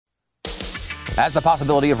As the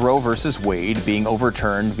possibility of Roe versus Wade being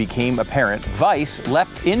overturned became apparent, Vice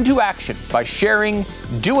leapt into action by sharing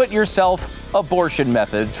do-it-yourself abortion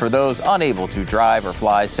methods for those unable to drive or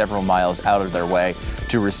fly several miles out of their way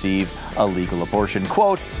to receive a legal abortion.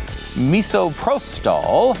 Quote,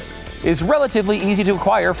 misoprostol is relatively easy to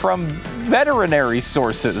acquire from veterinary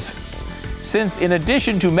sources, since in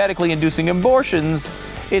addition to medically inducing abortions,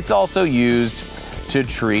 it's also used to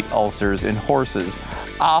treat ulcers in horses.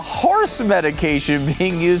 A horse medication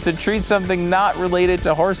being used to treat something not related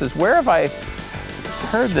to horses. Where have I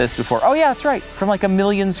heard this before? Oh yeah, that's right. From like a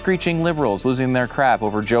million screeching liberals losing their crap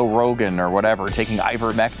over Joe Rogan or whatever, taking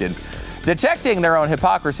ivermectin. Detecting their own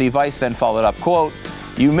hypocrisy, Vice then followed up, quote,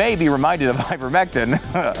 you may be reminded of ivermectin,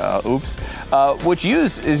 which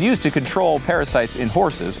is used to control parasites in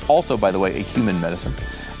horses, also, by the way, a human medicine.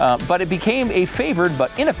 But it became a favored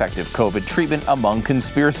but ineffective COVID treatment among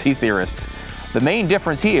conspiracy theorists. The main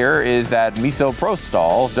difference here is that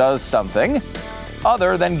misoprostol does something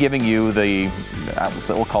other than giving you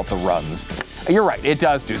we'll call it the runs. You're right, it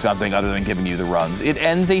does do something other than giving you the runs. It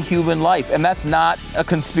ends a human life, and that's not a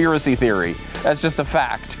conspiracy theory. That's just a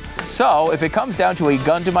fact. So if it comes down to a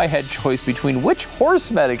gun-to-my-head choice between which horse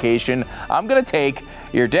medication I'm going to take,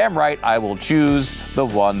 you're damn right I will choose the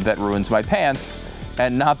one that ruins my pants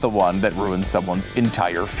and not the one that ruins someone's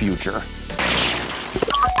entire future.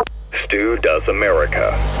 Stu Does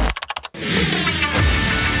America.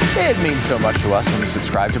 It means so much to us when you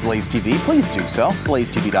subscribe to Blaze TV. Please do so.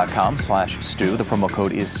 BlazeTV.com/Stu. The promo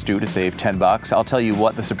code is Stu to save $10. I'll tell you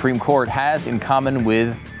what the Supreme Court has in common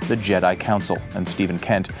with the Jedi Council and Stephen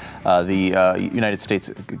Kent. The United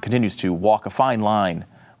States continues to walk a fine line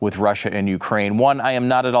with Russia and Ukraine. One, I am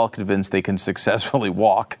not at all convinced they can successfully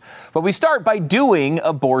walk. But we start by doing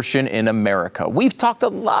abortion in America. We've talked a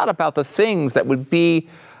lot about the things that would be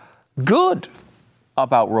good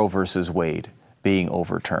about Roe versus Wade being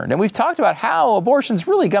overturned. And we've talked about how abortion's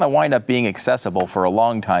really going to wind up being accessible for a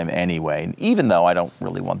long time anyway, even though I don't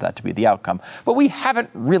really want that to be the outcome. But we haven't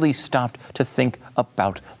really stopped to think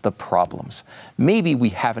about the problems. Maybe we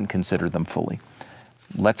haven't considered them fully.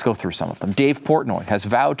 Let's go through some of them. Dave Portnoy has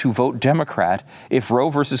vowed to vote Democrat if Roe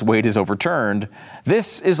versus Wade is overturned.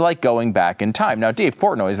 This is like going back in time. Now, Dave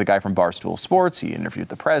Portnoy is the guy from Barstool Sports. He interviewed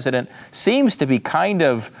the president. Seems to be kind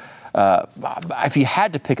of, if he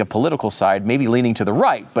had to pick a political side, maybe leaning to the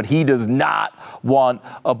right, but he does not want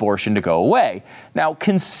abortion to go away. Now,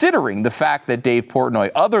 considering the fact that Dave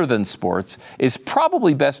Portnoy, other than sports, is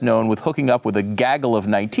probably best known with hooking up with a gaggle of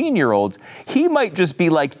 19-year-olds, he might just be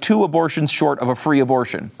like 2 abortions short of a free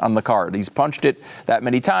abortion on the card. He's punched it that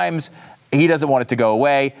many times. He doesn't want it to go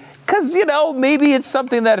away because, maybe it's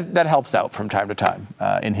something that helps out from time to time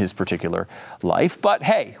in his particular life. But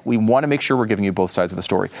hey, we want to make sure we're giving you both sides of the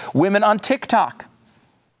story. Women on TikTok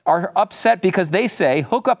are upset because they say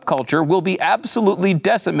hookup culture will be absolutely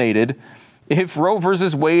decimated if Roe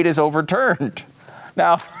versus Wade is overturned.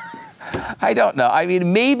 Now, I don't know. I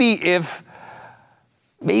mean, maybe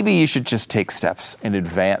you should just take steps in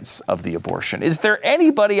advance of the abortion. Is there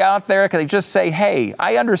anybody out there can they just say, hey,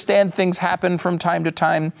 I understand things happen from time to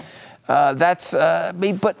time. But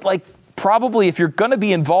probably if you're going to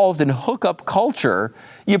be involved in hookup culture,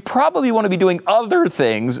 you probably want to be doing other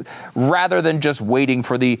things rather than just waiting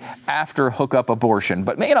for the after hookup abortion.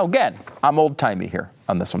 But, again, I'm old-timey here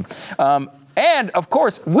on this one. And, of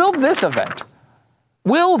course, will this event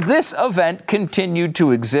continue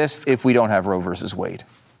to exist if we don't have Roe versus Wade?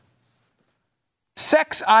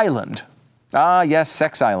 Sex Island. Yes,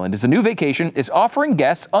 Sex Island is a new vacation. It's offering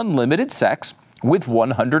guests unlimited sex with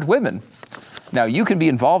 100 women. Now, you can be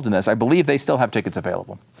involved in this. I believe they still have tickets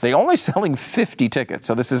available. They're only selling 50 tickets,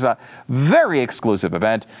 so this is a very exclusive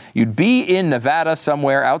event. You'd be in Nevada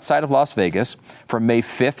somewhere outside of Las Vegas from May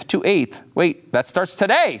 5th to 8th. Wait, that starts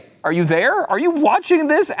today. Are you there? Are you watching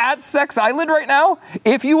this at Sex Island right now?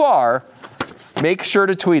 If you are, make sure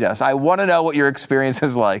to tweet us. I want to know what your experience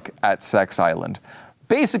is like at Sex Island.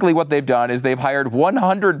 Basically, what they've done is they've hired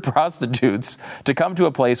 100 prostitutes to come to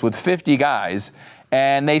a place with 50 guys,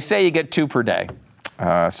 and they say you get 2 per day.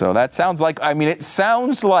 So that sounds like, it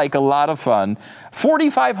sounds like a lot of fun.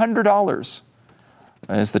 $4,500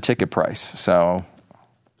 is the ticket price. So,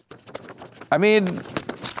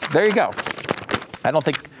 there you go. I don't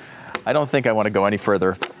think I want to go any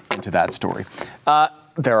further into that story.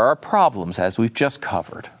 There are problems, as we've just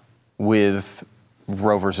covered, with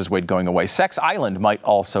Roe versus Wade going away. Sex Island might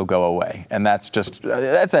also go away, and it's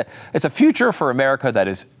a future for America that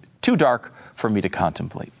is too dark for me to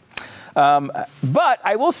contemplate. But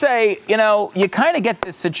I will say, you kind of get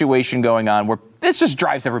this situation going on where This just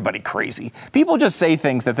drives everybody crazy. People just say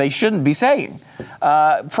things that they shouldn't be saying.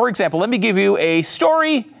 For example, let me give you a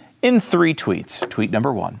story in 3 tweets. Tweet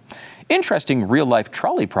number 1. Interesting real-life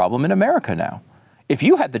trolley problem in America now. If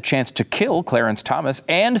you had the chance to kill Clarence Thomas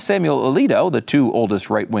and Samuel Alito, the 2 oldest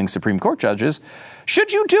right-wing Supreme Court judges,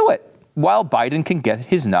 should you do it while Biden can get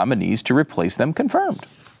his nominees to replace them confirmed?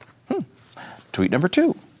 Tweet number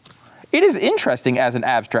 2. It is interesting as an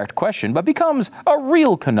abstract question, but becomes a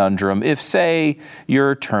real conundrum if, say,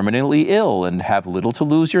 you're terminally ill and have little to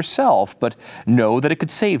lose yourself, but know that it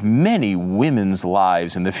could save many women's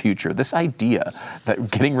lives in the future. This idea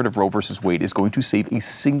that getting rid of Roe versus Wade is going to save a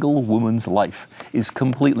single woman's life is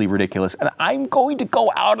completely ridiculous. And I'm going to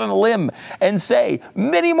go out on a limb and say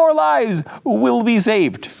many more lives will be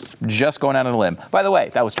saved. Just going out on a limb. By the way,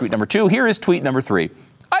 that was tweet number 2. Here is tweet number 3.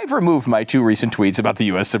 I've removed my 2 recent tweets about the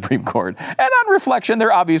U.S. Supreme Court, and on reflection,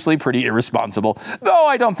 they're obviously pretty irresponsible, though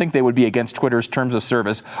I don't think they would be against Twitter's terms of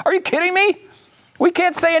service. Are you kidding me? We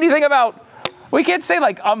can't say like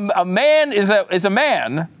a man is a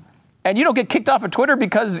man, and you don't get kicked off of Twitter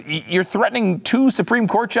because you're threatening 2 Supreme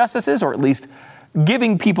Court justices, or at least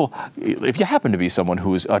giving people, if you happen to be someone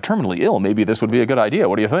who is terminally ill, maybe this would be a good idea.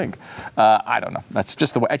 What do you think? I don't know. That's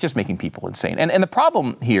just the way, it's just making people insane. And the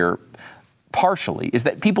problem here, partially, is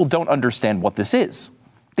that people don't understand what this is.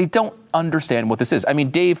 They don't understand what this is. I mean,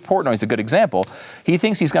 Dave Portnoy is a good example. He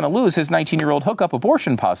thinks he's going to lose his 19-year-old hookup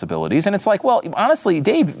abortion possibilities. And it's like, well, honestly,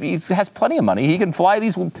 Dave, he has plenty of money. He can fly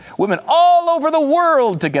these women all over the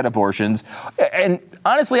world to get abortions. And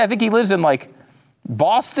honestly, I think he lives in like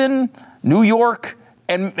Boston, New York,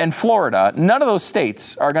 and Florida. None of those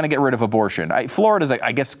states are going to get rid of abortion. Florida's,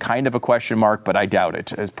 I guess, kind of a question mark, but I doubt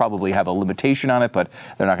it. It's probably have a limitation on it, but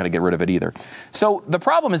they're not going to get rid of it either. So the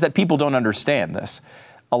problem is that people don't understand this.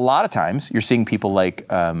 A lot of times you're seeing people like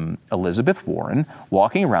Elizabeth Warren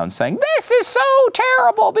walking around saying, this is so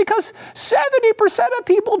terrible because 70% of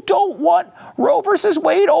people don't want Roe versus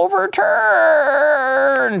Wade overturned.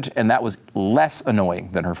 And that was less annoying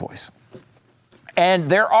than her voice. And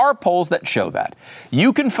there are polls that show that.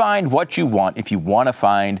 You can find what you want if you want to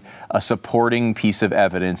find a supporting piece of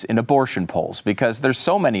evidence in abortion polls, because there's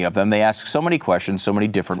so many of them. They ask so many questions, so many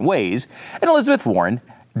different ways. And Elizabeth Warren,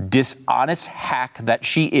 dishonest hack that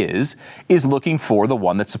she is looking for the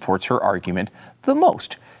one that supports her argument the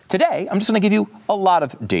most. Today, I'm just going to give you a lot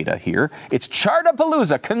of data here. It's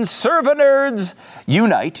Chartapalooza, Conservanerds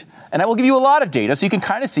Unite. And I will give you a lot of data so you can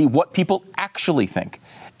kind of see what people actually think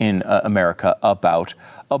in America about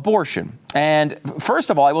abortion. And first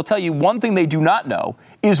of all, I will tell you one thing they do not know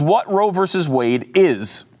is what Roe versus Wade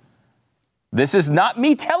is. This is not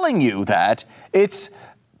me telling you that. It's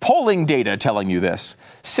polling data telling you this.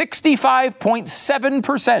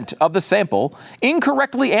 65.7% of the sample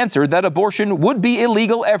incorrectly answered that abortion would be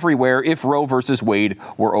illegal everywhere if Roe versus Wade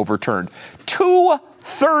were overturned.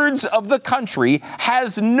 2/3 of the country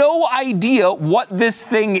has no idea what this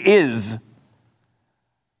thing is.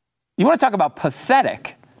 You want to talk about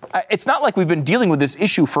pathetic? It's not like we've been dealing with this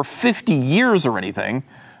issue for 50 years or anything,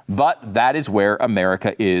 but that is where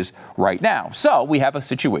America is right now. So we have a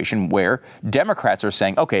situation where Democrats are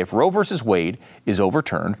saying, okay, if Roe versus Wade is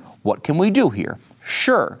overturned, what can we do here?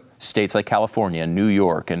 Sure, states like California and New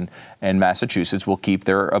York and Massachusetts will keep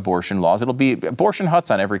their abortion laws. It'll be abortion huts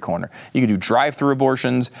on every corner. You can do drive-through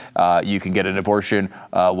abortions. You can get an abortion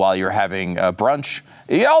while you're having brunch.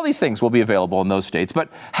 All these things will be available in those states. But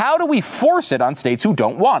how do we force it on states who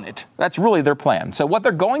don't want it? That's really their plan. So what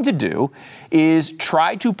they're going to do is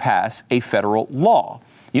try to pass a federal law.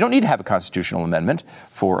 You don't need to have a constitutional amendment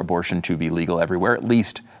for abortion to be legal everywhere. At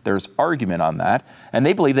least there's argument on that. And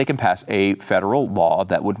they believe they can pass a federal law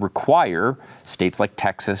that would require states like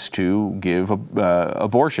Texas to give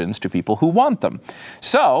abortions to people who want them.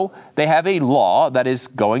 So they have a law that is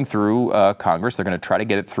going through Congress. They're going to try to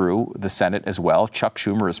get it through the Senate as well. Chuck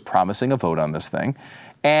Schumer is promising a vote on this thing.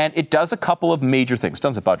 And it does a couple of major things. It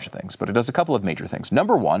does a bunch of things, but it does a couple of major things.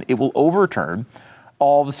 Number one, it will overturn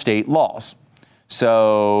all the state laws.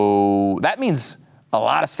 So that means a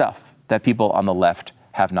lot of stuff that people on the left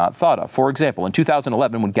have not thought of. For example, in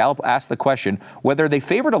 2011, when Gallup asked the question whether they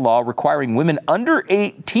favored a law requiring women under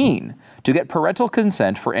 18 to get parental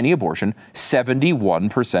consent for any abortion,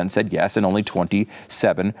 71% said yes and only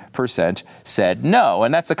 27% said no.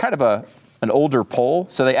 And that's a kind of an older poll.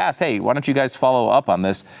 So they asked, hey, why don't you guys follow up on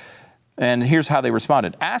this? And here's how they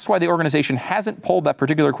responded. Asked why the organization hasn't polled that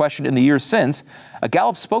particular question in the years since, a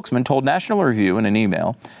Gallup spokesman told National Review in an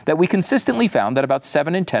email that we consistently found that about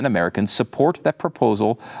 7 in 10 Americans support that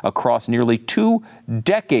proposal across nearly 2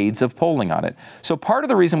 decades of polling on it. So part of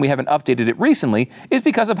the reason we haven't updated it recently is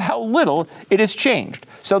because of how little it has changed.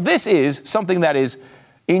 So this is something that is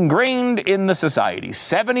ingrained in the society.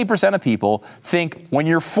 70% of people think when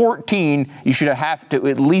you're 14, you should have to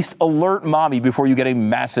at least alert mommy before you get a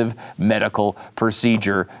massive medical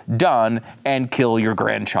procedure done and kill your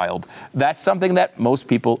grandchild. That's something that most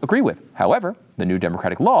people agree with. However, the new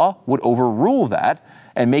Democratic law would overrule that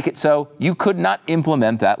and make it so you could not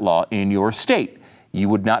implement that law in your state. You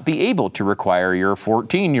would not be able to require your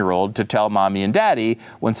 14-year-old to tell mommy and daddy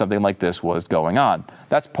when something like this was going on.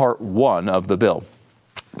 That's part 1 of the bill.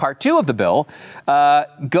 Part 2 of the bill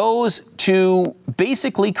goes to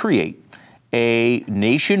basically create a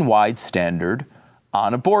nationwide standard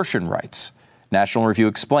on abortion rights. National Review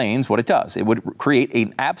explains what it does. It would create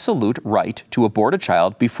an absolute right to abort a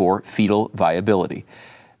child before fetal viability.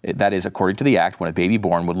 That is, according to the act, when a baby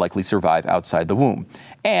born would likely survive outside the womb.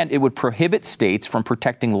 And it would prohibit states from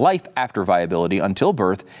protecting life after viability until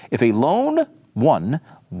birth if a lone one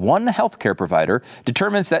healthcare provider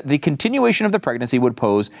determines that the continuation of the pregnancy would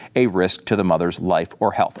pose a risk to the mother's life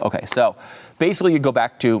or health. Okay, so basically you go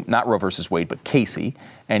back to not Roe versus Wade, but Casey,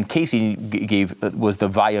 and Casey was the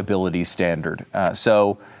viability standard.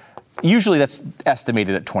 So usually that's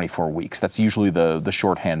estimated at 24 weeks. That's usually the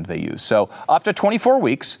shorthand they use. So up to 24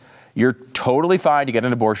 weeks, you're totally fine to get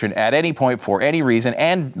an abortion at any point for any reason,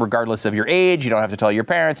 and regardless of your age, you don't have to tell your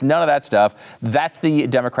parents, none of that stuff. That's the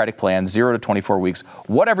Democratic plan, 0 to 24 weeks,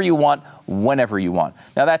 whatever you want, whenever you want.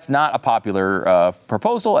 Now, that's not a popular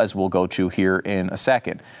proposal, as we'll go to here in a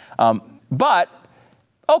second. But,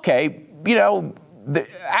 okay,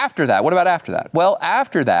 after that, what about after that? Well,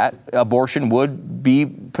 after that, abortion would be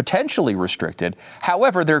potentially restricted.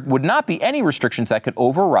 However, there would not be any restrictions that could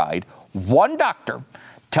override one doctor.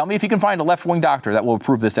 Tell me if you can find a left-wing doctor that will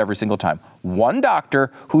approve this every single time. One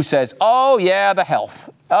doctor who says, oh, yeah, the health.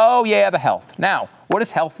 Oh, yeah, the health. Now, what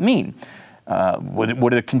does health mean?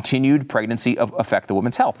 Would a continued pregnancy affect the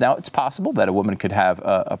woman's health? Now, it's possible that a woman could have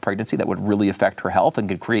a pregnancy that would really affect her health and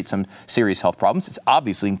could create some serious health problems. It's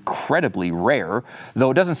obviously incredibly rare,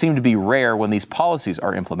 though it doesn't seem to be rare when these policies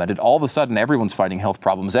are implemented. All of a sudden, everyone's finding health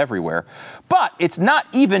problems everywhere. But it's not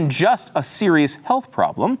even just a serious health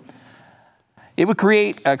problem. It would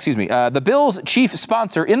create, the bill's chief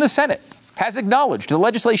sponsor in the Senate has acknowledged the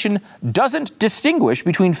legislation doesn't distinguish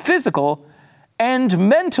between physical and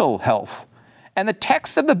mental health. And the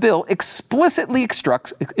text of the bill explicitly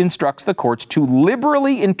instructs the courts to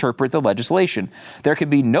liberally interpret the legislation. There can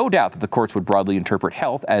be no doubt that the courts would broadly interpret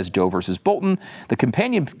health as Doe versus Bolton, the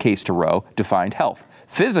companion case to Roe, defined health.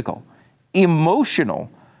 Physical, emotional,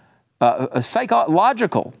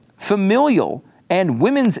 psychological, familial, and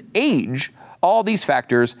women's age. All these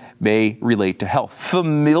factors may relate to health.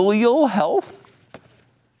 Familial health?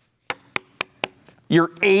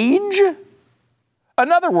 Your age?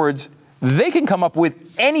 In other words, they can come up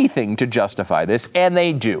with anything to justify this, and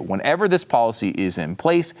they do. Whenever this policy is in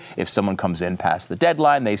place, if someone comes in past the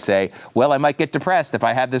deadline, they say, well, I might get depressed if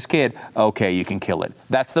I have this kid. Okay, you can kill it.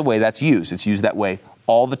 That's the way that's used. It's used that way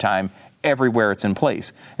all the time, everywhere it's in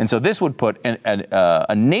place. And so this would put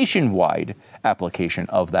a nationwide application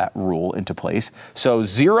of that rule into place. So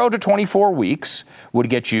 0 to 24 weeks would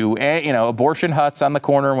get you, abortion huts on the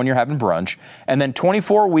corner when you're having brunch. And then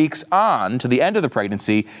 24 weeks on to the end of the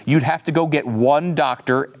pregnancy, you'd have to go get one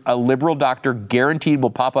doctor, a liberal doctor guaranteed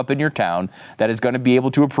will pop up in your town that is going to be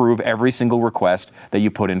able to approve every single request that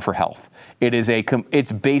you put in for health.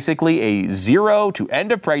 It's basically a 0 to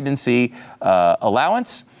end of pregnancy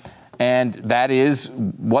allowance. And that is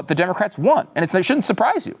what the Democrats want. And it shouldn't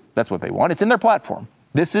surprise you. That's what they want. It's in their platform.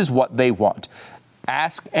 This is what they want.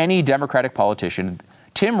 Ask any Democratic politician.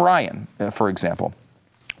 Tim Ryan, for example,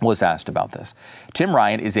 was asked about this. Tim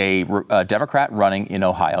Ryan is a Democrat running in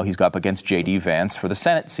Ohio. He's got up against J.D. Vance for the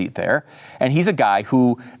Senate seat there. And he's a guy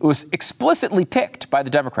who was explicitly picked by the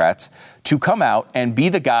Democrats to come out and be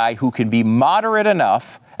the guy who can be moderate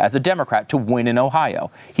enough as a Democrat to win in Ohio.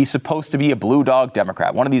 He's supposed to be a blue dog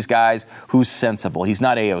Democrat, one of these guys who's sensible. He's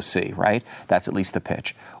not AOC, right? That's at least the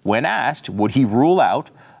pitch. When asked, would he rule out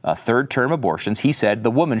third-term abortions, he said the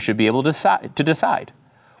woman should be able to decide.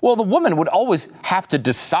 Well, the woman would always have to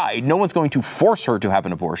decide. No one's going to force her to have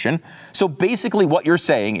an abortion. So basically what you're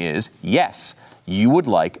saying is, yes, you would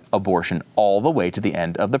like abortion all the way to the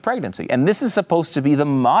end of the pregnancy. And this is supposed to be the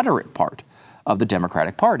moderate part of the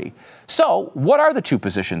Democratic Party. So what are the two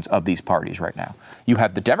positions of these parties right now? You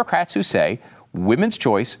have the Democrats who say, women's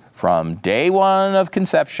choice from day one of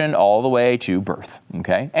conception all the way to birth,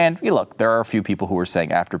 okay? And look, there are a few people who are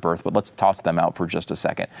saying after birth, but let's toss them out for just a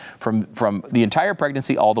second. From the entire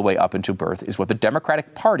pregnancy all the way up into birth is what the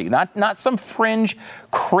Democratic Party, not some fringe,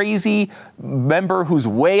 crazy member who's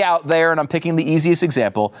way out there, and I'm picking the easiest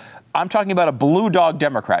example. I'm talking about a blue dog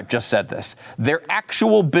Democrat just said this. Their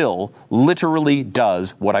actual bill literally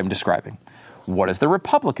does what I'm describing. What is the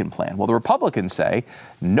Republican plan? Well, the Republicans say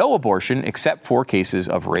no abortion except for cases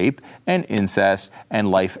of rape and incest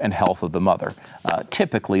and life and health of the mother.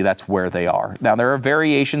 Typically, that's where they are. Now, there are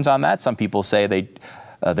variations on that. Some people say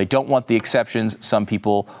they don't want the exceptions. Some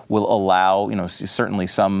people will allow, certainly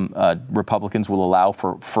some Republicans will allow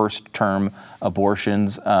for first-term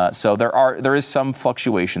abortions. So there is some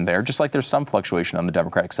fluctuation there, just like there's some fluctuation on the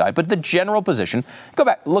Democratic side. But the general position, go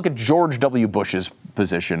back, look at George W. Bush's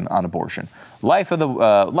position on abortion. Life of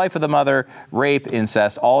the mother, rape,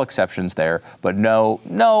 incest, all exceptions there, but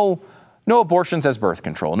no abortions as birth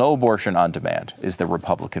control, no abortion on demand is the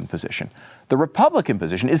Republican position. The Republican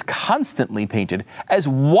position is constantly painted as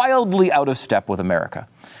wildly out of step with America.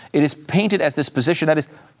 It is painted as this position that is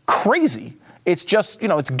crazy. It's just,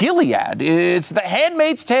 it's Gilead. It's the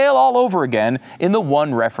Handmaid's Tale all over again in the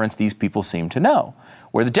one reference these people seem to know.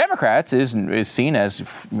 Where the Democrats is seen as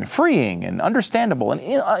freeing and understandable and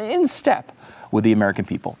in step with the American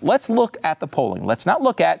people. Let's look at the polling. Let's not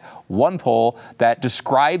look at one poll that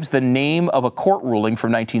describes the name of a court ruling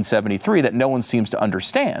from 1973 that no one seems to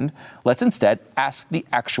understand. Let's instead ask the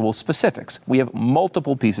actual specifics. We have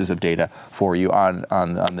multiple pieces of data for you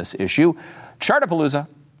on this issue. Chartapalooza,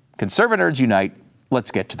 Conservative Nerds Unite.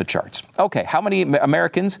 Let's get to the charts. Okay, how many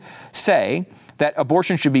Americans say that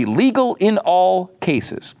abortion should be legal in all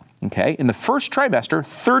cases? Okay, in the first trimester,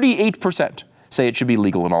 38% say it should be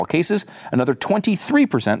legal in all cases. Another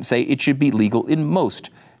 23% say it should be legal in most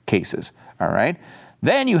cases. All right.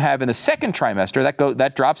 Then you have in the second trimester,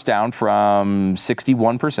 that drops down from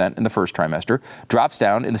 61% in the first trimester, drops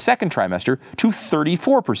down in the second trimester to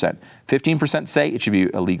 34%. 15% say it should be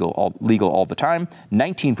legal all the time.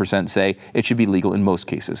 19% say it should be legal in most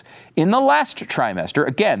cases. In the last trimester,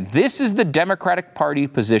 again, this is the Democratic Party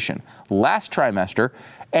position. Last trimester,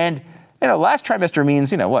 and last trimester means,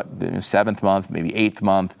 seventh month, maybe eighth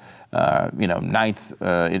month, ninth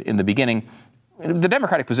in the beginning. The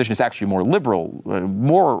Democratic position is actually more liberal,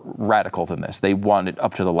 more radical than this. They want it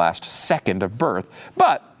up to the last second of birth.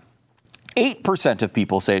 But 8% of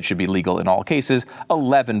people say it should be legal in all cases.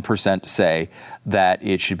 11% say that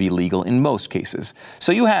it should be legal in most cases.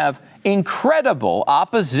 So you have incredible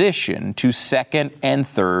opposition to second and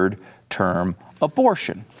third term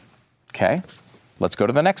abortion. Okay? Let's go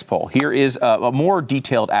to the next poll. Here is a more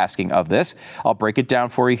detailed asking of this. I'll break it down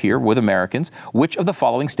for you here with Americans. Which of the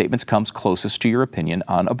following statements comes closest to your opinion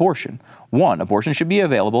on abortion? 1, abortion should be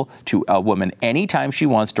available to a woman anytime she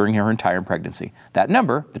wants during her entire pregnancy. That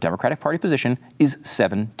number, the Democratic Party position, is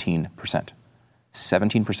 17%.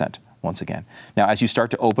 17%. Once again. Now, as you start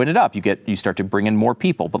to open it up, you start to bring in more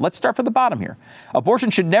people. But let's start from the bottom here. Abortion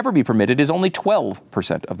should never be permitted is only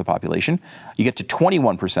 12% of the population. You get to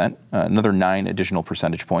 21%, another 9 additional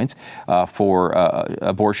percentage points for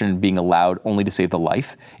abortion being allowed only to save the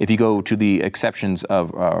life. If you go to the exceptions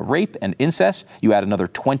of rape and incest, you add another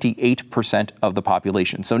 28% of the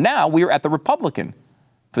population. So now we are at the Republican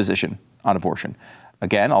position on abortion.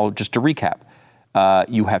 Again, just to recap.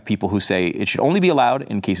 You have people who say it should only be allowed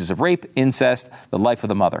in cases of rape, incest, the life of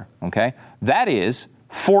the mother. Okay, that is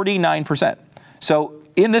 49%. So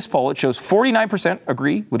in this poll, it shows 49%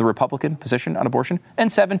 agree with the Republican position on abortion and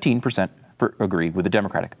 17% agree with the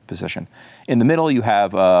Democratic position. In the middle, you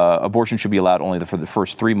have abortion should be allowed only for the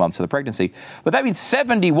first 3 months of the pregnancy. But that means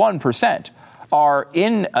 71% are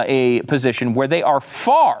in a position where they are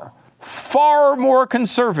far more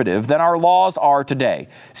conservative than our laws are today.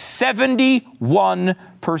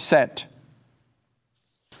 71%.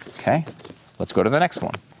 Okay, let's go to the next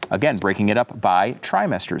one. Again, breaking it up by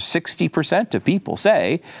trimesters. 60% of people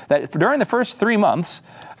say that during the first 3 months,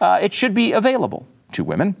 it should be available to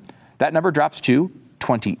women. That number drops to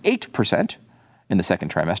 28% in the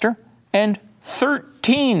second trimester and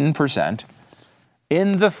 13%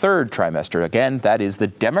 in the third trimester. Again, that is the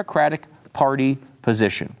Democratic Party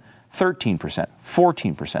position. 13%, 14%,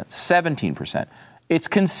 17%. It's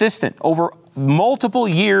consistent over multiple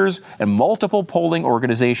years and multiple polling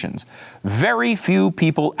organizations. Very few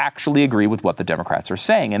people actually agree with what the Democrats are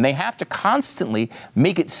saying, and they have to constantly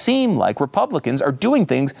make it seem like Republicans are doing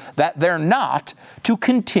things that they're not to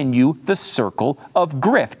continue the circle of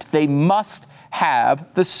grift. They must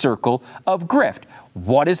have the circle of grift.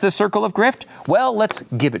 What is the circle of grift? Well, let's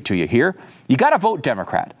give it to you here. You got to vote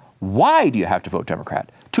Democrat. Why do you have to vote Democrat?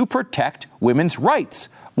 To protect women's rights.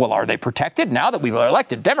 Well, are they protected? Now that we've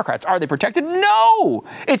elected Democrats, are they protected? No!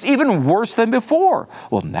 It's even worse than before.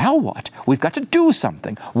 Well, now what? We've got to do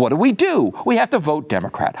something. What do? We have to vote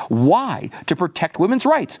Democrat. Why? To protect women's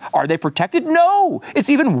rights. Are they protected? No! It's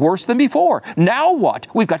even worse than before. Now what?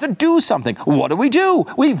 We've got to do something. What do?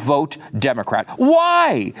 We vote Democrat.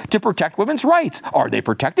 Why? To protect women's rights. Are they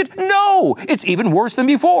protected? No! It's even worse than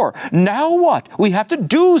before. Now what? We have to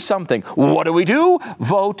do something. What do?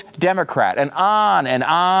 Vote Democrat. And on and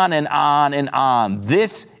on and on and on.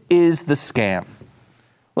 This is the scam.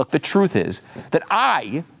 Look, the truth is that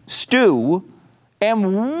I, Stu,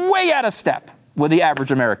 am way out of step with the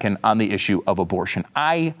average American on the issue of abortion.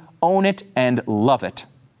 I own it and love it.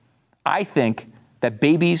 I think that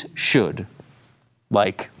babies should,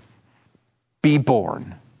 be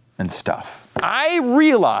born and stuff. I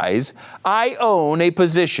realize I own a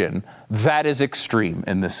position that is extreme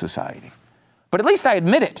in this society. But at least I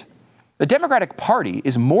admit it. The Democratic Party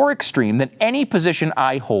is more extreme than any position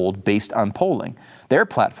I hold based on polling. Their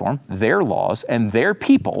platform, their laws, and their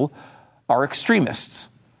people are extremists.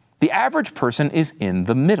 The average person is in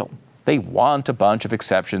the middle. They want a bunch of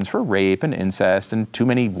exceptions for rape and incest and too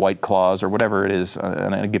many white claws or whatever it is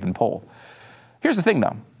in a given poll. Here's the thing,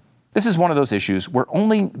 though. This is one of those issues where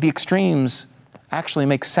only the extremes actually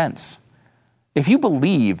make sense. If you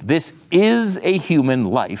believe this is a human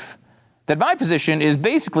life, that my position is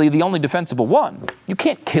basically the only defensible one. You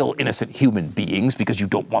can't kill innocent human beings because you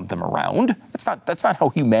don't want them around. That's not how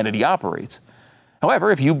humanity operates.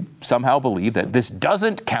 However, if you somehow believe that this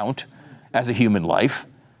doesn't count as a human life,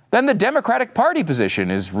 then the Democratic Party position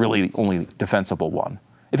is really the only defensible one.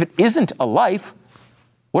 If it isn't a life,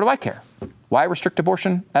 what do I care? Why restrict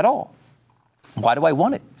abortion at all? Why do I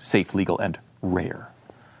want it safe, legal, and rare?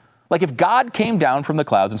 Like if God came down from the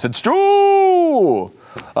clouds and said, Stu,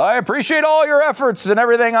 I appreciate all your efforts and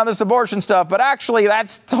everything on this abortion stuff, but actually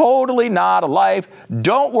that's totally not a life.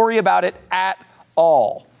 Don't worry about it at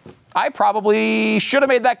all. I probably should have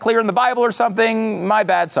made that clear in the Bible or something. My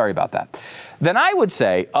bad. Sorry about that. Then I would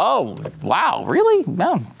say, oh, wow, really?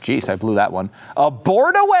 No, geez, I blew that one.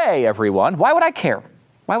 Abort away, everyone. Why would I care?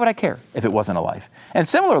 Why would I care if it wasn't a life? And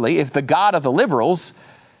similarly, if the God of the liberals,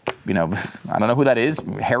 I don't know who that is,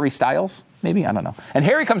 Harry Styles, maybe, I don't know. And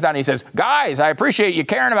Harry comes down and he says, guys, I appreciate you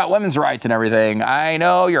caring about women's rights and everything. I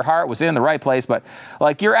know your heart was in the right place, but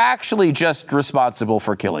you're actually just responsible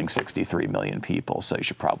for killing 63 million people, so you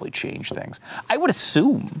should probably change things. I would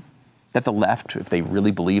assume that the left, if they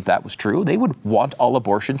really believed that was true, they would want all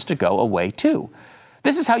abortions to go away too.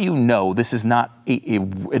 This is how you know this is not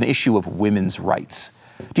an issue of women's rights.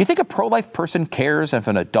 Do you think a pro-life person cares if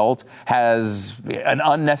an adult has an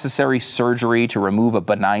unnecessary surgery to remove a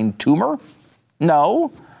benign tumor?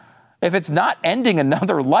 No. If it's not ending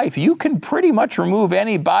another life, you can pretty much remove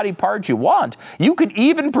any body part you want. You can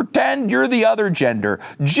even pretend you're the other gender.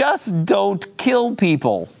 Just don't kill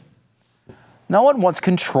people. No one wants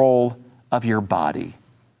control of your body.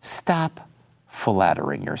 Stop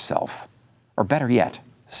flattering yourself. Or better yet,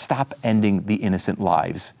 stop ending the innocent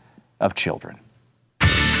lives of children.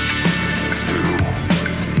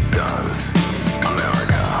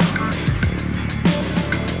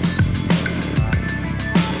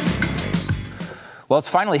 Well, it's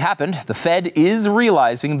finally happened. The Fed is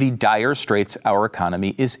realizing the dire straits our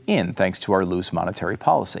economy is in, thanks to our loose monetary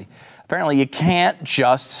policy. Apparently, you can't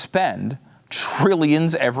just spend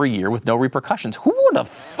trillions every year with no repercussions. Who would have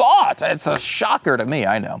thought? It's a shocker to me,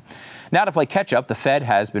 I know. Now, to play catch-up, the Fed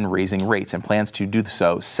has been raising rates and plans to do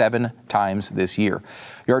so 7 times this year.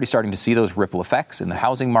 You're already starting to see those ripple effects in the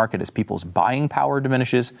housing market as people's buying power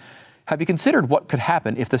diminishes. Have you considered what could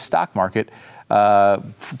happen if the stock market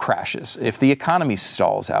crashes, if the economy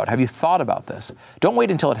stalls out? Have you thought about this? Don't wait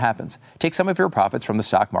until it happens. Take some of your profits from the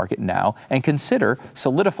stock market now and consider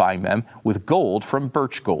solidifying them with gold from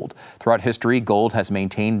Birch Gold. Throughout history, gold has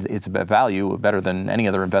maintained its value better than any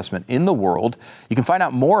other investment in the world. You can find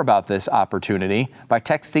out more about this opportunity by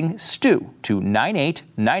texting STU to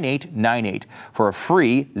 989898 for a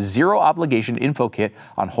free, zero-obligation info kit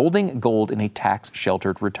on holding gold in a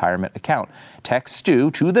tax-sheltered retirement account. Text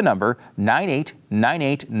STU to the number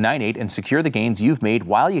 989898 and secure the gains you've made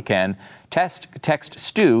while you can. Text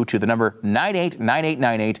STU to the number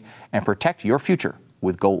 989898 and protect your future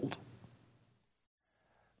with gold.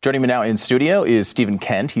 Joining me now in studio is Stephen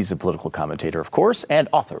Kent. He's a political commentator, of course, and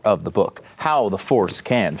author of the book, How the Force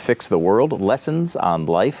Can Fix the World, Lessons on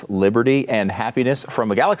Life, Liberty, and Happiness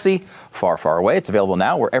from a Galaxy Far, Far Away. It's available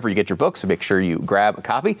now wherever you get your books, so make sure you grab a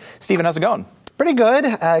copy. Stephen, how's it going? Pretty good,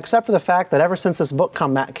 except for the fact that ever since this book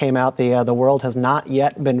came out, the world has not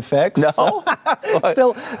yet been fixed. No?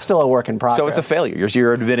 So, still a work in progress. So it's a failure.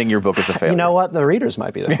 You're admitting your book is a failure. You know what? The readers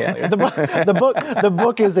might be the failure. The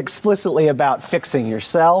book is explicitly about fixing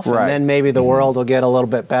yourself, right. And then maybe the world will get a little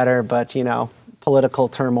bit better, but, political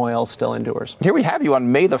turmoil still endures. Here we have you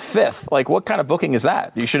on May the 5th. Like, what kind of booking is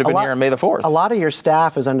that? You should have been here on May the 4th. A lot of your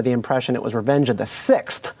staff is under the impression it was Revenge of the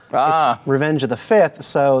 6th. Ah. It's Revenge of the 5th,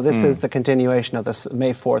 so this is the continuation of this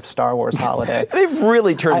May 4th Star Wars holiday. They've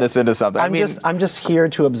really turned this into something. I'm just here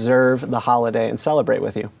to observe the holiday and celebrate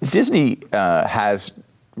with you. Disney has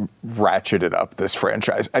ratcheted up this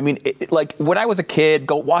franchise. I mean, like when I was a kid,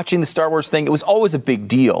 watching the Star Wars thing, it was always a big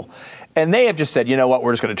deal. And they have just said, you know what,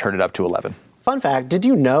 we're just going to turn it up to 11. Fun fact, did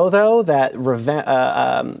you know, though, that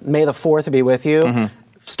May the 4th be with you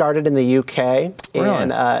started in the UK in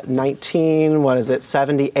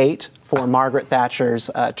 1978 for Margaret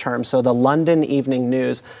Thatcher's term. So the London Evening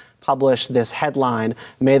News published this headline,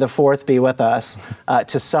 May the 4th be with us,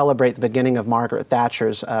 to celebrate the beginning of Margaret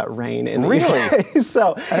Thatcher's reign in the UK.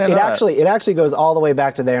 So it actually goes all the way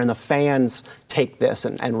back to there, and the fans take this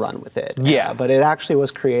and run with it. Yeah. But it actually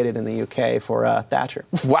was created in the UK for Thatcher.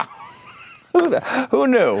 Wow. Who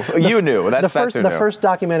knew? You knew. That's who knew. The first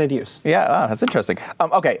documented use. Yeah, that's interesting.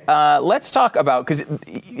 Okay, let's talk about, because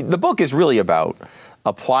the book is really about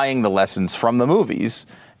applying the lessons from the movies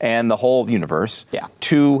and the whole universe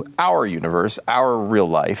to our universe, our real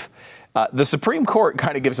life. The Supreme Court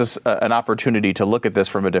kind of gives us an opportunity to look at this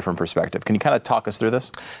from a different perspective. Can you kind of talk us through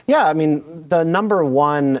this? Yeah, I mean, the number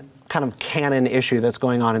one kind of canon issue that's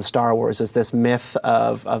going on in Star Wars is this myth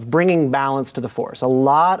of bringing balance to the Force. A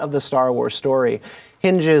lot of the Star Wars story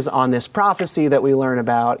hinges on this prophecy that we learn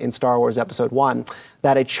about in Star Wars Episode 1,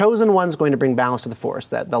 that a chosen one's going to bring balance to the Force,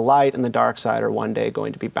 that the light and the dark side are one day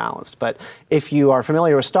going to be balanced. But if you are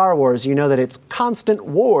familiar with Star Wars, you know that it's constant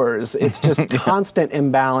wars. It's just constant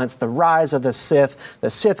imbalance, the rise of the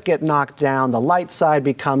Sith get knocked down, the light side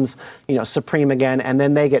becomes, supreme again, and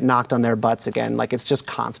then they get knocked on their butts again. Like, it's just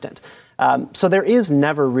constant. So there is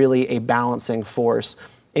never really a balancing force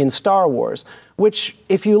in Star Wars, which,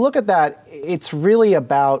 if you look at that, it's really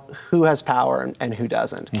about who has power and who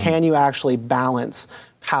doesn't. Can you actually balance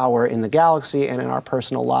power in the galaxy and in our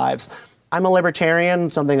personal lives? I'm a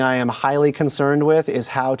libertarian. Something I am highly concerned with is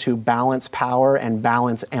how to balance power and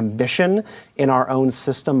balance ambition in our own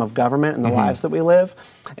system of government and the lives that we live.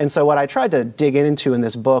 And so what I tried to dig into in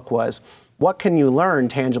this book was, what can you learn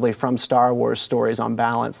tangibly from Star Wars stories on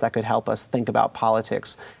balance that could help us think about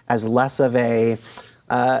politics as less of a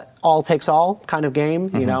all takes all kind of game,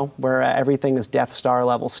 where everything is Death Star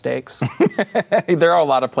level stakes. There are a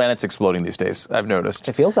lot of planets exploding these days, I've noticed.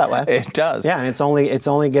 It feels that way. It does. Yeah, and it's only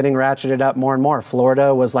getting ratcheted up more and more.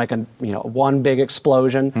 Florida was like one big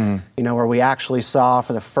explosion, where we actually saw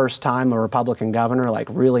for the first time a Republican governor like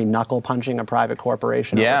really knuckle punching a private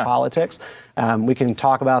corporation over politics. We can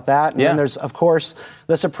talk about that. And then there's, of course,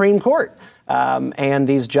 the Supreme Court. And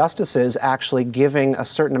these justices actually giving a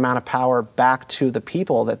certain amount of power back to the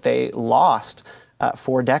people that they lost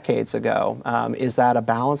 4 decades ago. Is that a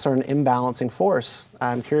balance or an imbalancing force?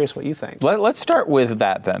 I'm curious what you think. Let's start with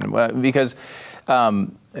that then, because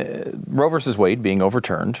Roe versus Wade being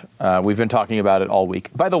overturned, we've been talking about it all week.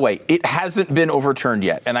 By the way, it hasn't been overturned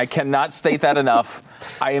yet, and I cannot state that enough.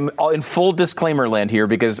 I am in full disclaimer land here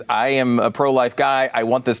because I am a pro-life guy. I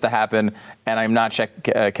want this to happen, and I'm not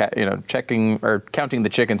checking or counting the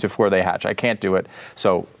chickens before they hatch. I can't do it.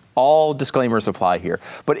 So all disclaimers apply here.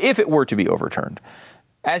 But if it were to be overturned,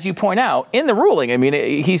 as you point out in the ruling, I mean,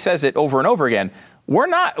 he says it over and over again.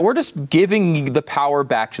 We're just giving the power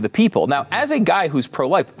back to the people. Now, as a guy who's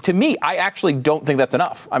pro-life, to me, I actually don't think that's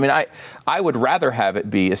enough. I mean, I would rather have it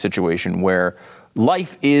be a situation where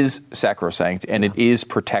life is sacrosanct and it is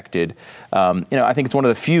protected. I think it's one of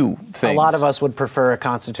the few things. A lot of us would prefer a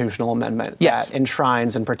constitutional amendment that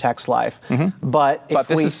enshrines and protects life. But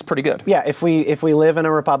this is pretty good. Yeah, if we live in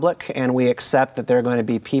a republic and we accept that there are going to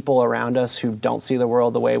be people around us who don't see the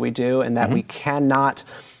world the way we do, and that we cannot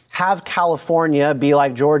have California be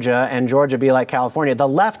like Georgia and Georgia be like California. The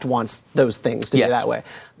left wants those things to be that way.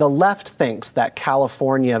 The left thinks that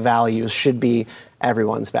California values should be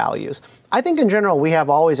everyone's values. I think in general, we have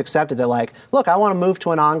always accepted that, like, look, I want to move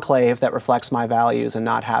to an enclave that reflects my values and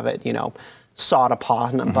not have it, sought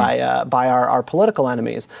upon by our political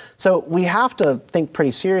enemies. So we have to think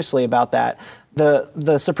pretty seriously about that.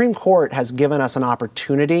 The Supreme Court has given us an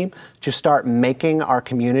opportunity to start making our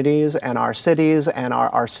communities and our cities and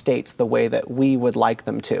our states the way that we would like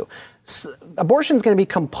them to. Abortion is going to be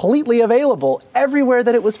completely available everywhere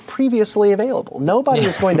that it was previously available. Nobody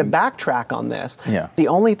is going to backtrack on this. Yeah. The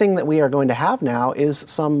only thing that we are going to have now is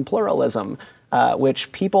some pluralism,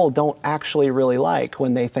 which people don't actually really like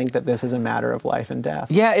when they think that this is a matter of life and death.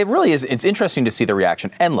 Yeah, it really is. It's interesting to see the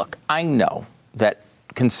reaction. And look, I know that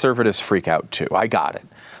conservatives freak out too. I got it.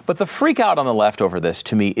 But the freak out on the left over this,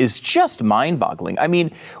 to me, is just mind-boggling. I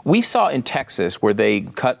mean, we saw in Texas where they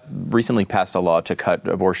recently passed a law to cut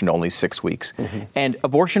abortion to only 6 weeks. And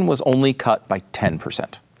abortion was only cut by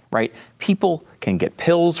 10%. Right? People can get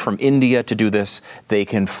pills from India to do this. They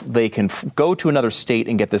can go to another state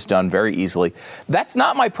and get this done very easily. That's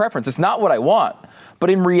not my preference. It's not what I want. But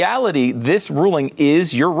in reality, this ruling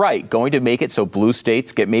is, you're right, going to make it so blue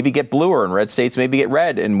states maybe get bluer and red states maybe get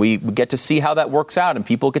red. And we get to see how that works out. And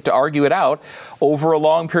people get to argue it out over a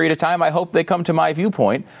long period of time. I hope they come to my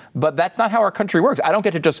viewpoint. But that's not how our country works. I don't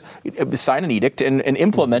get to just sign an edict and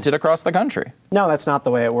implement it across the country. No, that's not the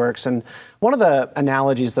way it works. And one of the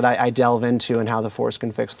analogies that I delve into in how the force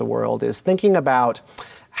can fix the world is thinking about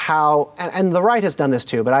how, and the right has done this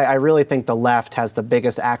too, but I really think the left has the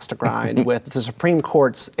biggest axe to grind with the Supreme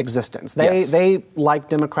Court's existence. They like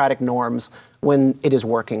democratic norms when it is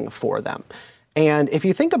working for them. And if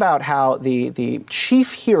you think about how the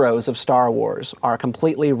chief heroes of Star Wars are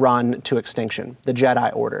completely run to extinction, the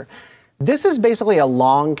Jedi Order, this is basically a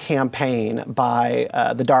long campaign by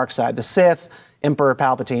the dark side, the Sith, Emperor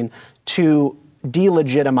Palpatine, to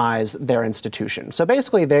delegitimize their institution. So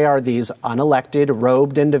basically they are these unelected,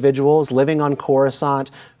 robed individuals living on Coruscant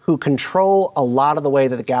who control a lot of the way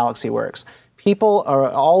that the galaxy works. People are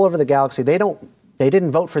all over the galaxy. They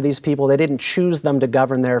didn't vote for these people. They didn't choose them to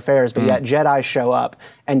govern their affairs, but yet Jedi show up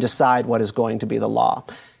and decide what is going to be the law.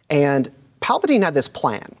 And Palpatine had this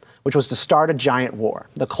plan, which was to start a giant war,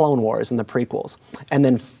 the Clone Wars and the prequels, and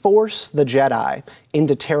then force the Jedi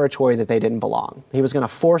into territory that they didn't belong. He was going to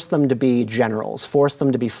force them to be generals, force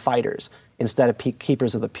them to be fighters instead of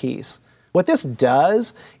keepers of the peace. What this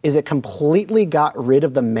does is it completely got rid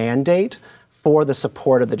of the mandate for the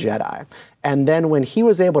support of the Jedi. And then when he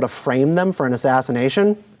was able to frame them for an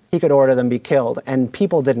assassination, he could order them be killed, and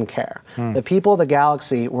people didn't care. The people of the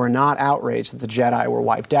galaxy were not outraged that the Jedi were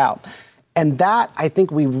wiped out. And that, I think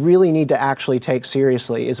we really need to actually take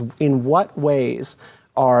seriously, is in what ways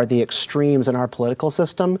are the extremes in our political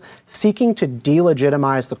system seeking to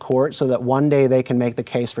delegitimize the court so that one day they can make the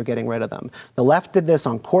case for getting rid of them. The left did this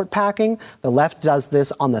on court packing. The left does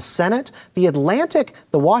this on the Senate. The Atlantic,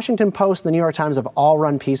 the Washington Post, the New York Times have all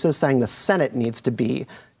run pieces saying the Senate needs to be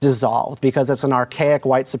dissolved because it's an archaic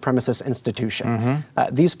white supremacist institution.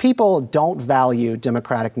 These people don't value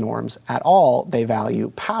democratic norms at all. They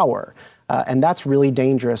value power. And that's really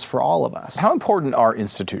dangerous for all of us. How important are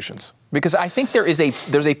institutions? Because I think there's a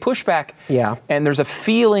pushback, and there's a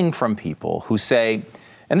feeling from people who say,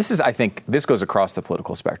 and I think this goes across the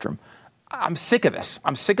political spectrum, I'm sick of this.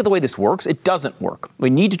 I'm sick of the way this works. It doesn't work. We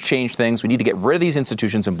need to change things. We need to get rid of these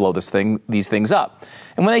institutions and blow these things up.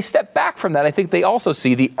 And when they step back from that, I think they also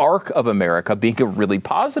see the arc of America being a really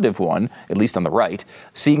positive one, at least on the right,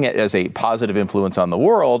 seeing it as a positive influence on the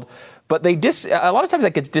world. But a lot of times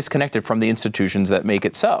that gets disconnected from the institutions that make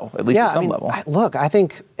it so, at least at some level. Look, I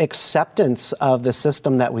think acceptance of the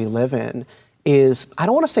system that we live in is, I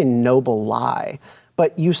don't want to say noble lie,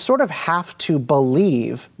 but you sort of have to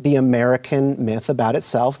believe the American myth about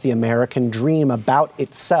itself, the American dream about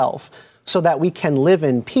itself, so that we can live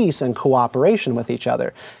in peace and cooperation with each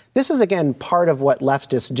other. This is, again, part of what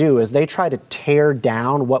leftists do, is they try to tear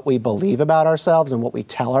down what we believe about ourselves and what we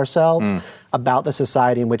tell ourselves about the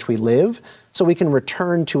society in which we live, so we can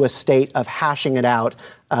return to a state of hashing it out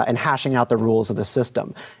and hashing out the rules of the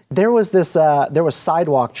system. There was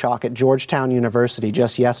sidewalk chalk at Georgetown University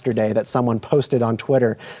just yesterday that someone posted on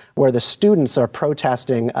Twitter where the students are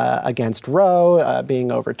protesting against Roe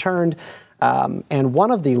being overturned. And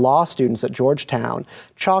one of the law students at Georgetown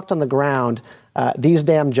chalked on the ground, these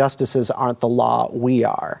damn justices aren't the law, we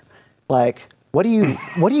are. Like, what are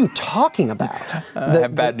you talking about? I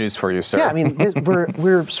have bad news for you, sir. Yeah, I mean,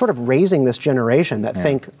 we're sort of raising this generation that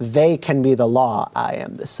think they can be the law, I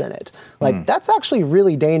am the Senate. Like, that's actually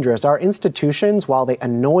really dangerous. Our institutions, while they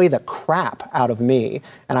annoy the crap out of me,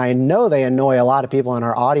 and I know they annoy a lot of people in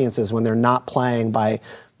our audiences when they're not playing by,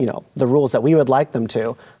 the rules that we would like them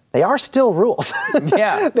to, they are still rules.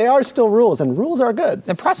 Yeah. They are still rules, and rules are good.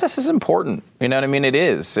 And process is important. You know what I mean? It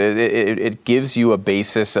is. It gives you a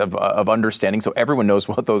basis of understanding so everyone knows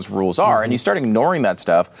what those rules are. And you start ignoring that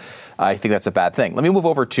stuff, I think that's a bad thing. Let me move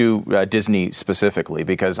over to Disney specifically,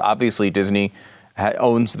 because obviously Disney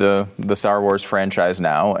owns the Star Wars franchise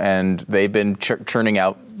now, and they've been churning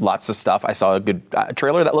out lots of stuff. I saw a good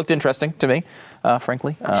trailer that looked interesting to me,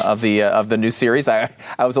 frankly, of the new series. I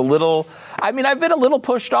was a little. I mean, I've been a little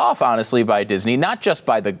pushed off, honestly, by Disney, not just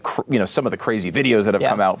by the some of the crazy videos that have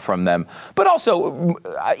come out from them, but also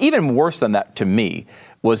even worse than that to me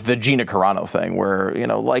was the Gina Carano thing, where,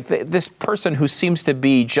 this person who seems to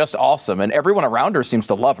be just awesome and everyone around her seems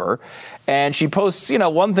to love her. And she posts,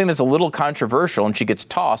 one thing that's a little controversial and she gets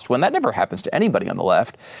tossed when that never happens to anybody on the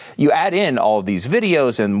left. You add in all of these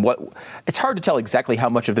videos and it's hard to tell exactly how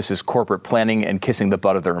much of this is corporate planning and kissing the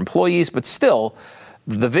butt of their employees, but still,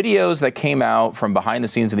 the videos that came out from behind the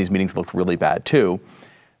scenes in these meetings looked really bad too.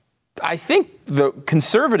 I think the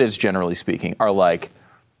conservatives, generally speaking, are like,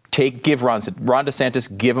 give Ron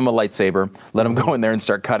DeSantis, give him a lightsaber, let him go in there and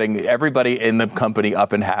start cutting everybody in the company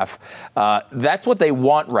up in half. That's what they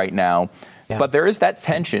want right now. Yeah. But there is that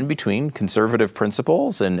tension between conservative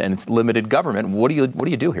principles and its limited government. What do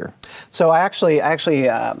you do here? So I actually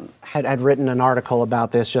had written an article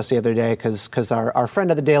about this just the other day because our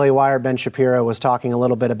friend at the Daily Wire, Ben Shapiro, was talking a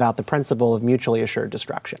little bit about the principle of mutually assured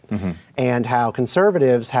destruction and how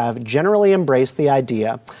conservatives have generally embraced the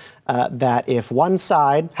idea that if one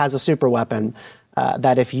side has a superweapon,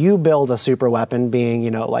 that if you build a superweapon, being,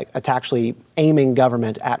 it's actually aiming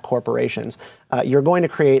government at corporations, you're going to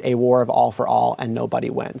create a war of all for all and nobody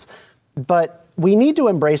wins. But we need to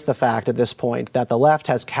embrace the fact at this point that the left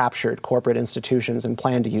has captured corporate institutions and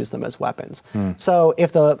plan to use them as weapons. So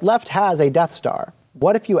if the left has a Death Star,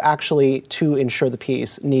 what if you actually, to ensure the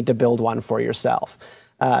peace, need to build one for yourself?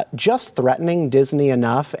 Just threatening Disney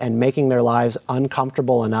enough and making their lives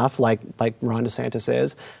uncomfortable enough, like Ron DeSantis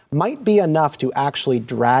is, might be enough to actually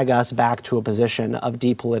drag us back to a position of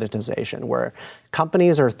depoliticization, where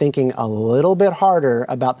companies are thinking a little bit harder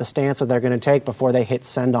about the stance that they're going to take before they hit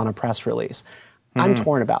send on a press release. I'm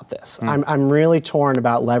torn about this. I'm really torn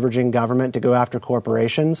about leveraging government to go after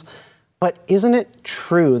corporations. But isn't it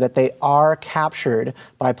true that they are captured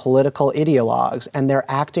by political ideologues and they're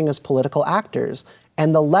acting as political actors?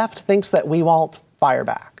 And the left thinks that we won't fire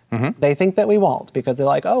back. They think that we won't because they're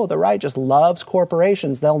like, oh, the right just loves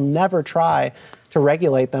corporations. They'll never try to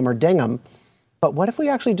regulate them or ding them. But what if we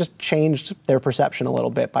actually just changed their perception a little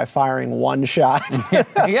bit by firing one shot?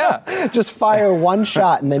 Yeah. Just fire one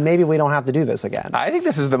shot, and then maybe we don't have to do this again. I think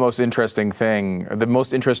this is the most interesting thing, the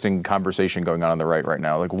most interesting conversation going on the right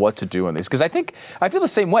now, like what to do in these. Because I feel the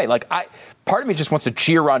same way. Like, part of me just wants to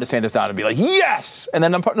cheer Ron DeSantis on and be like, yes! And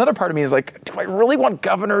then another part of me is like, do I really want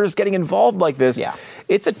governors getting involved like this? Yeah.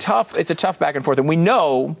 It's a tough back and forth. And we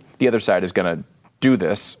know the other side is going to do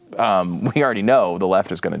this. We already know the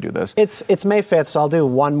left is going to do this. It's May 5th, so I'll do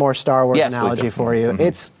one more Star Wars analogy for you.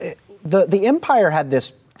 The Empire had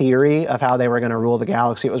this theory of how they were going to rule the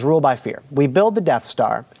galaxy. It was rule by fear. We build the Death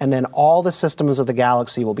Star, and then all the systems of the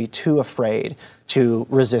galaxy will be too afraid to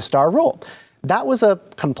resist our rule. That was a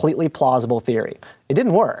completely plausible theory. It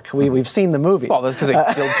didn't work. We've seen the movies. Well, that's because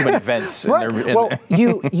they build too many vents. Right.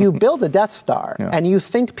 You build a Death Star, and you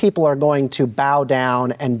think people are going to bow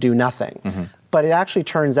down and do nothing. But it actually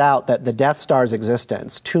turns out that the Death Star's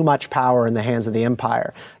existence, too much power in the hands of the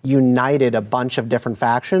Empire, united a bunch of different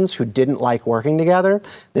factions who didn't like working together.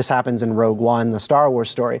 This happens in Rogue One, the Star Wars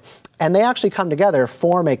story. And they actually come together,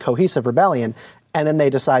 form a cohesive rebellion, and then they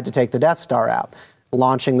decide to take the Death Star out,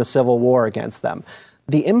 launching the Civil War against them.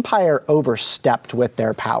 The Empire overstepped with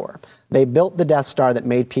their power. They built the Death Star that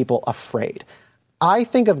made people afraid. I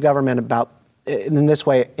think of government in this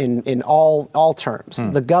way, in all terms.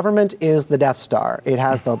 The government is the Death Star. It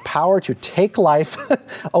has the power to take life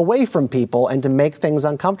away from people and to make things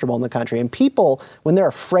uncomfortable in the country. And people, when they're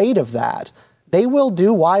afraid of that, they will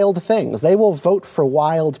do wild things. They will vote for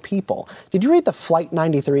wild people. Did you read the Flight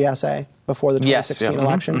 93 essay before the 2016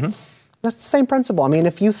 election? That's the same principle. I mean,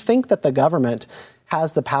 if you think that the government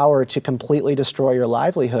has the power to completely destroy your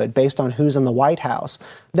livelihood based on who's in the White House,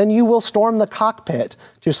 then you will storm the cockpit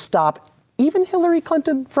to stop even Hillary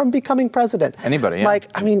Clinton from becoming president. Anybody, yeah.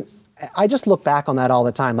 I just look back on that all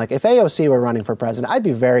the time. Like, if AOC were running for president, I'd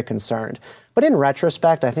be very concerned. But in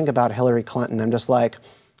retrospect, I think about Hillary Clinton. I'm just like,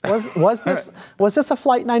 Was this a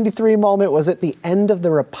Flight 93 moment? Was it the end of the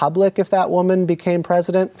Republic if that woman became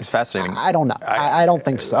president? It's fascinating. I don't know. I don't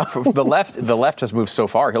think so. The left has moved so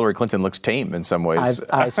far. Hillary Clinton looks tame in some ways.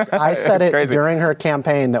 I said it crazy. during her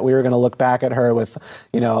campaign that we were going to look back at her with,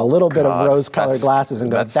 a little bit of rose-colored glasses and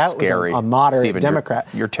go, that scary. was a moderate Stephen, Democrat.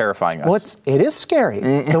 You're terrifying us. Well, it is scary.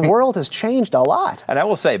 The world has changed a lot. And I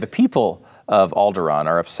will say, the people of Alderaan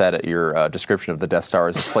are upset at your description of the Death Star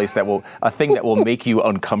as a thing that will make you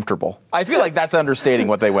uncomfortable. I feel like that's understating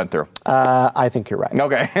what they went through. I think you're right.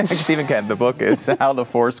 Okay. Stephen Kent, the book is How the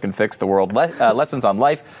Force Can Fix the World. Lessons on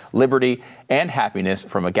life, liberty, and happiness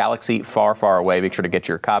from a galaxy far, far away. Make sure to get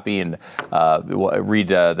your copy and read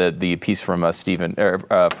the piece from Stephen.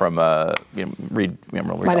 Read.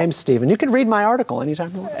 My name's Stephen. You can read my article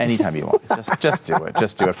anytime you want. Anytime you want. Just do it.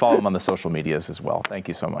 Just do it. Follow him on the social medias as well. Thank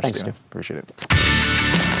you so much, Thanks, Stephen. Stu. Appreciate it.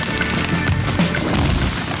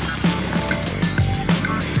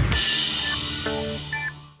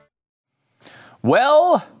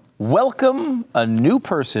 Well, welcome a new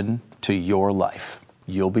person to your life.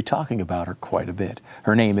 You'll be talking about her quite a bit.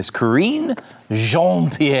 Her name is Karine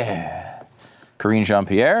Jean-Pierre. Karine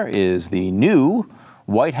Jean-Pierre is the new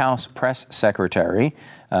White House press secretary,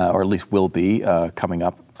 or at least will be coming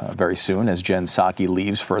up very soon as Jen Psaki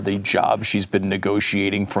leaves for the job she's been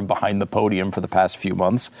negotiating from behind the podium for the past few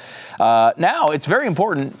months. Now, it's very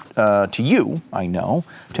important to you, I know,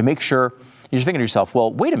 to make sure you're thinking to yourself,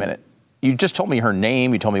 well, wait a minute. You just told me her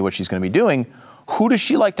name. You told me what she's going to be doing. Who does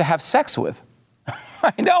she like to have sex with?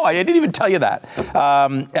 I know, I didn't even tell you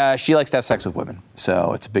that. She likes to have sex with women,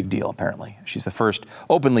 so it's a big deal, apparently. She's the first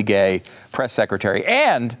openly gay press secretary.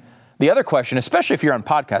 And the other question, especially if you're on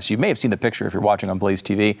podcasts, you may have seen the picture if you're watching on Blaze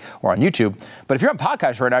TV or on YouTube, but if you're on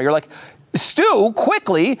podcasts right now, you're like, Stu,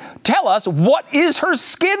 quickly tell us, what is her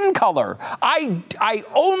skin color? I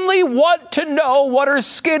only want to know what her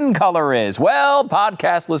skin color is. Well,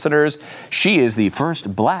 podcast listeners, she is the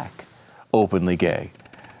first black openly gay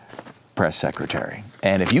press secretary.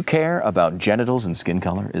 And if you care about genitals and skin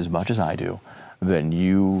color as much as I do, then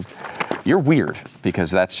you're weird, because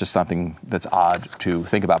that's just something that's odd to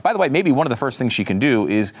think about. By the way, maybe one of the first things she can do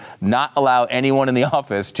is not allow anyone in the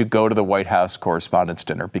office to go to the White House Correspondents'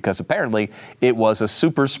 Dinner, because apparently it was a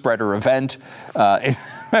super spreader event.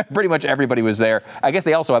 Pretty much everybody was there. I guess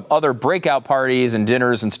they also have other breakout parties and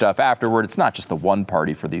dinners and stuff afterward. It's not just the one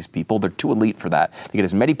party for these people. They're too elite for that. They get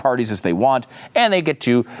as many parties as they want, and they get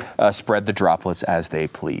to spread the droplets as they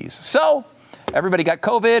please. So everybody got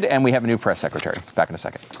COVID, and we have a new press secretary. Back in a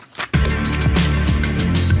second.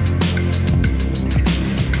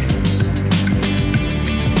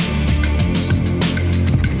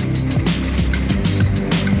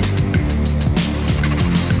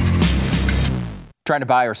 Trying to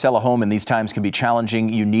buy or sell a home in these times can be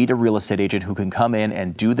challenging. You need a real estate agent who can come in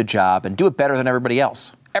and do the job and do it better than everybody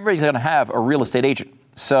else. Everybody's going to have a real estate agent.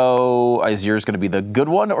 So is yours going to be the good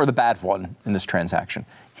one or the bad one in this transaction?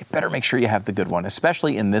 You better make sure you have the good one,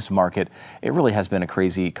 especially in this market. It really has been a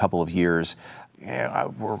crazy couple of years.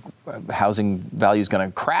 Housing value is going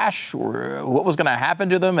to crash, or what was going to happen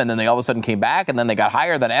to them? And then they all of a sudden came back, and then they got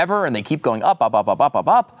higher than ever, and they keep going up, up, up, up, up, up,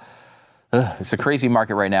 up. It's a crazy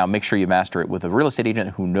market right now. Make sure you master it with a real estate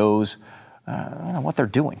agent who knows what they're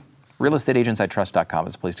doing. realestateagentsitrust.com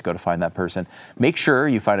is a place to go to find that person. Make sure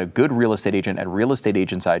you find a good real estate agent at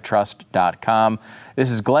realestateagentsitrust.com. This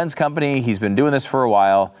is Glenn's company. He's been doing this for a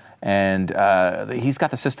while, and he's got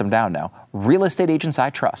the system down now.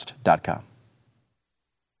 realestateagentsitrust.com.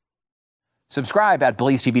 Subscribe at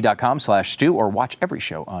blazetv.com/Stu, or watch every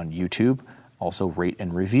show on YouTube. Also, rate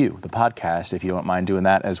and review the podcast if you don't mind doing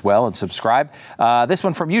that as well, and subscribe. This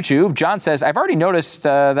one from YouTube. John says, I've already noticed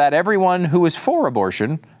that everyone who is for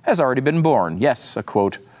abortion has already been born. Yes, a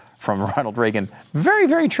quote from Ronald Reagan. Very,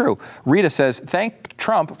 very true. Rita says, thank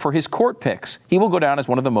Trump for his court picks. He will go down as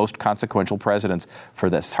one of the most consequential presidents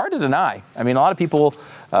for this. It's hard to deny. I mean, a lot of people,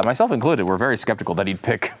 myself included, were very skeptical that he'd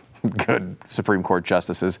pick good Supreme Court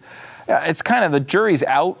justices. It's kind of the jury's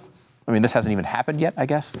out. I mean, this hasn't even happened yet, I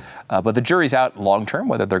guess. But the jury's out long term,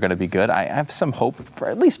 whether they're going to be good. I have some hope for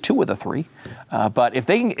at least 2 of the 3. But if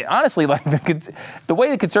they can, honestly, like the way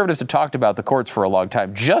the conservatives have talked about the courts for a long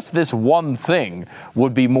time, just this one thing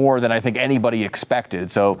would be more than I think anybody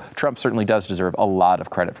expected. So Trump certainly does deserve a lot of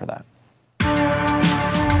credit for that.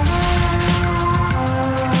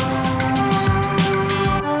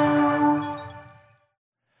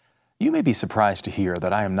 You may be surprised to hear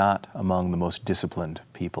that I am not among the most disciplined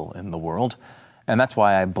people in the world. And that's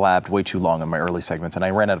why I blabbed way too long in my early segments, and I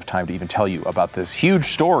ran out of time to even tell you about this huge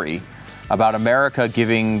story about America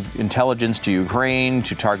giving intelligence to Ukraine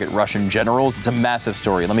to target Russian generals. It's a massive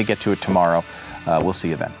story. Let me get to it tomorrow. We'll see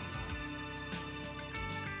you then.